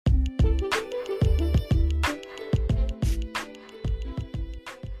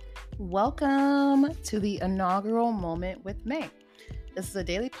Welcome to the inaugural Moment with May. This is a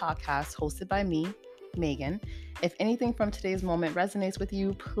daily podcast hosted by me, Megan. If anything from today's moment resonates with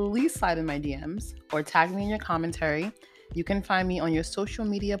you, please slide in my DMs or tag me in your commentary. You can find me on your social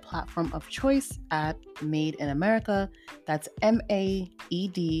media platform of choice at Made in America. That's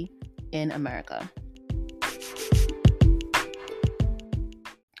MAED in America.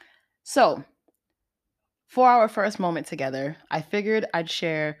 So, for our first moment together, I figured I'd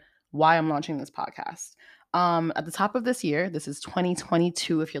share why I'm launching this podcast. At the top of this year, this is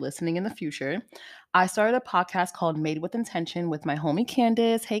 2022 if you're listening in the future, I started a podcast called Made with Intention with my homie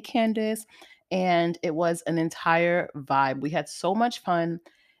Candace. Hey, Candace. And it was an entire vibe. We had so much fun.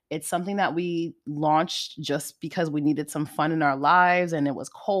 It's something that we launched just because we needed some fun in our lives and it was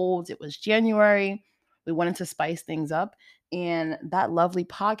cold. It was January. We wanted to spice things up. And that lovely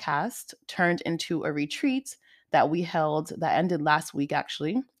podcast turned into a retreat that we held that ended last week,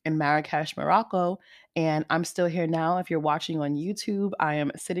 actually, in Marrakesh, Morocco. And I'm still here now. If you're watching on YouTube, I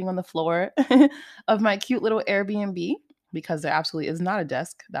am sitting on the floor of my cute little Airbnb because there absolutely is not a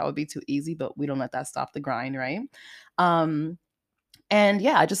desk. That would be too easy, but we don't let that stop the grind, right? And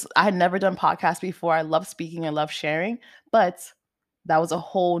yeah, I had never done podcasts before. I love speaking, I love sharing, but that was a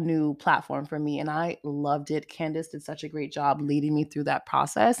whole new platform for me and I loved it. Candace did such a great job leading me through that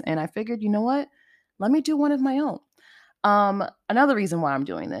process. And I figured, you know what? Let me do one of my own. Another reason why I'm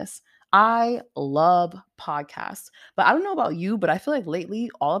doing this, I love podcasts, but I don't know about you, but I feel like lately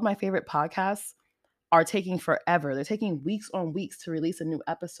all of my favorite podcasts are taking forever. They're taking weeks on weeks to release a new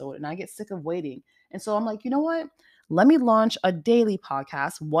episode, and I get sick of waiting. And so I'm like, you know what? Let me launch a daily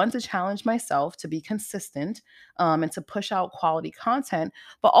podcast, one to challenge myself to be consistent and to push out quality content,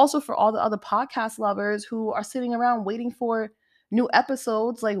 but also for all the other podcast lovers who are sitting around waiting for new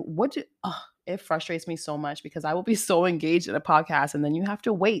episodes. Like, it frustrates me so much because I will be so engaged in a podcast and then you have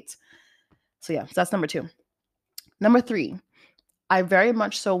to wait. So, yeah, so that's number two. Number three, I very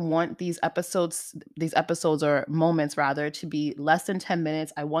much so want these episodes or moments rather to be less than 10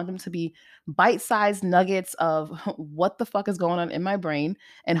 minutes. I want them to be bite-sized nuggets of what the fuck is going on in my brain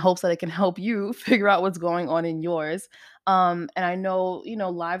in hopes that it can help you figure out what's going on in yours. And I know,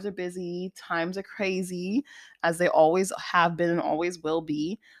 lives are busy, times are crazy, as they always have been and always will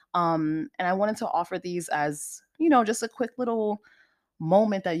be. And I wanted to offer these as, just a quick little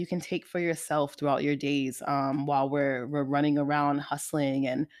moment that you can take for yourself throughout your days while we're running around hustling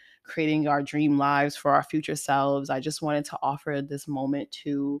and creating our dream lives for our future selves. I just wanted to offer this moment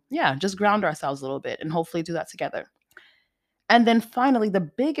to, just ground ourselves a little bit and hopefully do that together. And then finally, the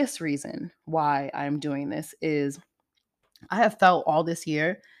biggest reason why I'm doing this is I have felt all this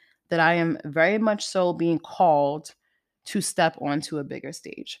year that I am very much so being called to step onto a bigger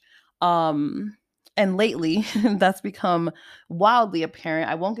stage. And lately, that's become wildly apparent.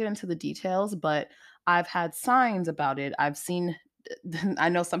 I won't get into the details, but I've had signs about it. I've seen, I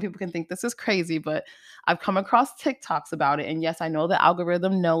know some people can think this is crazy, but I've come across TikToks about it. And yes, I know the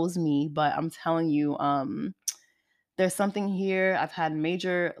algorithm knows me, but I'm telling you, there's something here. I've had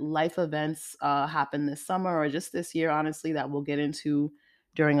major life events happen this summer or just this year, honestly, that we'll get into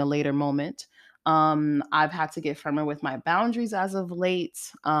during a later moment. I've had to get firmer with my boundaries as of late.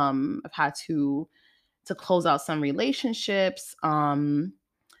 I've had to close out some relationships. And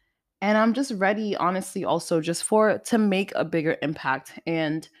I'm just ready, honestly, also just to make a bigger impact.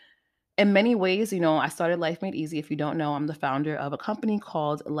 And in many ways, I started Life Made Easy. If you don't know, I'm the founder of a company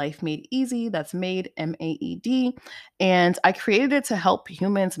called Life Made Easy. That's made MAED. And I created it to help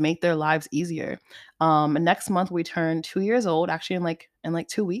humans make their lives easier. Next month we turn 2 years old, actually in like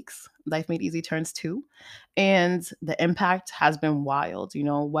 2 weeks. Life Made Easy turns 2. And the impact has been wild,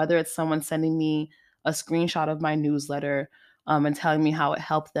 whether it's someone sending me a screenshot of my newsletter and telling me how it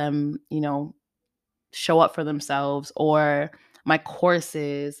helped them, show up for themselves, or my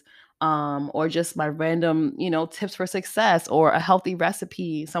courses, or just my random, tips for success or a healthy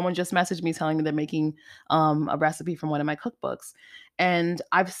recipe. Someone just messaged me telling me they're making a recipe from one of my cookbooks. And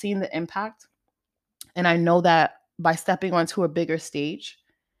I've seen the impact. And I know that by stepping onto a bigger stage,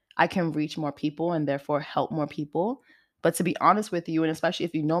 I can reach more people and therefore help more people. But to be honest with you, and especially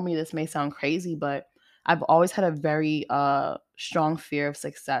if you know me, this may sound crazy, but I've always had a very strong fear of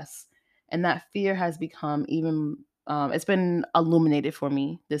success. And that fear has become even, it's been illuminated for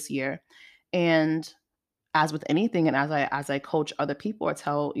me this year. And as with anything, and as I coach other people or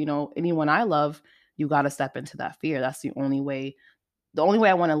tell, anyone I love, you got to step into that fear. That's the only way. The only way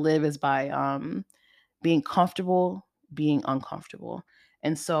I want to live is by being comfortable, being uncomfortable.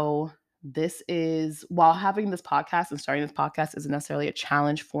 And so while having this podcast and starting this podcast isn't necessarily a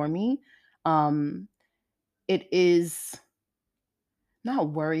challenge for me, it is not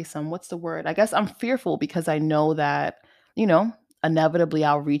worrisome. What's the word? I guess I'm fearful because I know that, you know, inevitably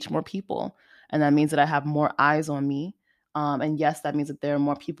I'll reach more people. And that means that I have more eyes on me. And yes, that means that there are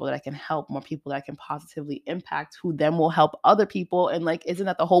more people that I can help, more people that I can positively impact, who then will help other people. And like, isn't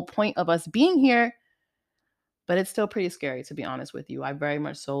that the whole point of us being here? But it's still pretty scary, to be honest with you. I very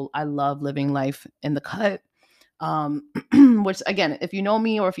much so, I love living life in the cut. Um, which again, if you know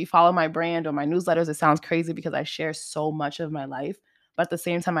me or if you follow my brand or my newsletters, it sounds crazy because I share so much of my life, but at the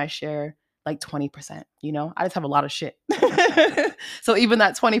same time, I share like 20%, you know, I just have a lot of shit. So even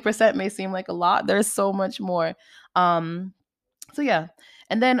that 20% may seem like a lot. There's so much more. Um, so yeah.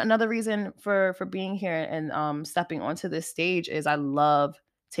 And then another reason for being here and stepping onto this stage is I love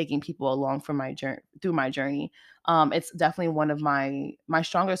taking people along for my journey through my journey. It's definitely one of my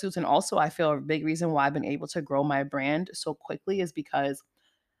stronger suits, and also I feel a big reason why I've been able to grow my brand so quickly is because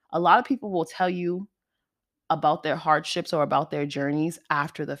a lot of people will tell you about their hardships or about their journeys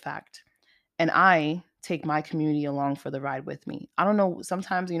after the fact, and I take my community along for the ride with me. I don't know,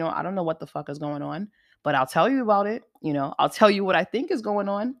 sometimes, you know, I don't know what the fuck is going on, but I'll tell you about it. You know, I'll tell you what I think is going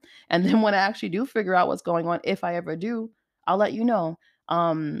on. And then when I actually do figure out what's going on, if I ever do, I'll let you know.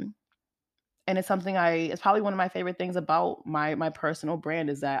 Um, and it's something it's probably one of my favorite things about my personal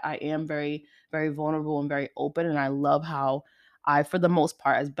brand is that I am very, very vulnerable and very open. And I love how I, for the most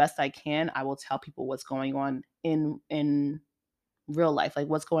part, as best I can, I will tell people what's going on in real life, like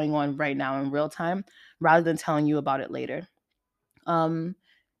what's going on right now in real time, rather than telling you about it later. Um,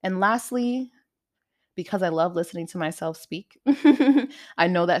 and lastly, because I love listening to myself speak, I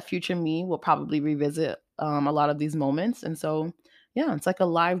know that future me will probably revisit a lot of these moments, and so yeah, it's like a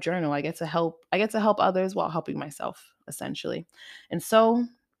live journal. I get to help others while helping myself, essentially. And so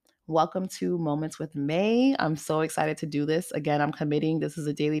welcome to Moments with May. I'm so excited to do this. Again, I'm committing. This is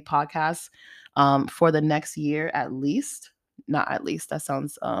a daily podcast for the next year at least. Not at least. That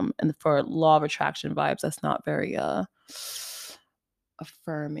sounds and for law of attraction vibes, that's not very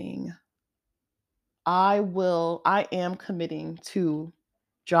affirming. I am committing to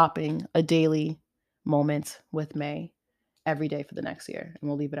dropping a daily moment with May every day for the next year. And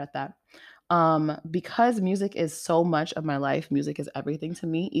we'll leave it at that. Because music is so much of my life, music is everything to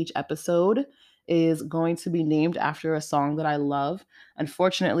me. Each episode is going to be named after a song that I love.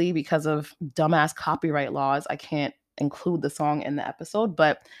 Unfortunately, because of dumbass copyright laws, I can't include the song in the episode,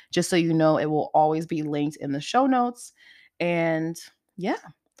 but just so you know, it will always be linked in the show notes. And yeah.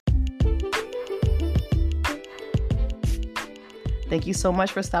 Thank you so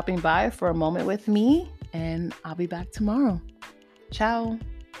much for stopping by for a moment with me, and I'll be back tomorrow. Ciao.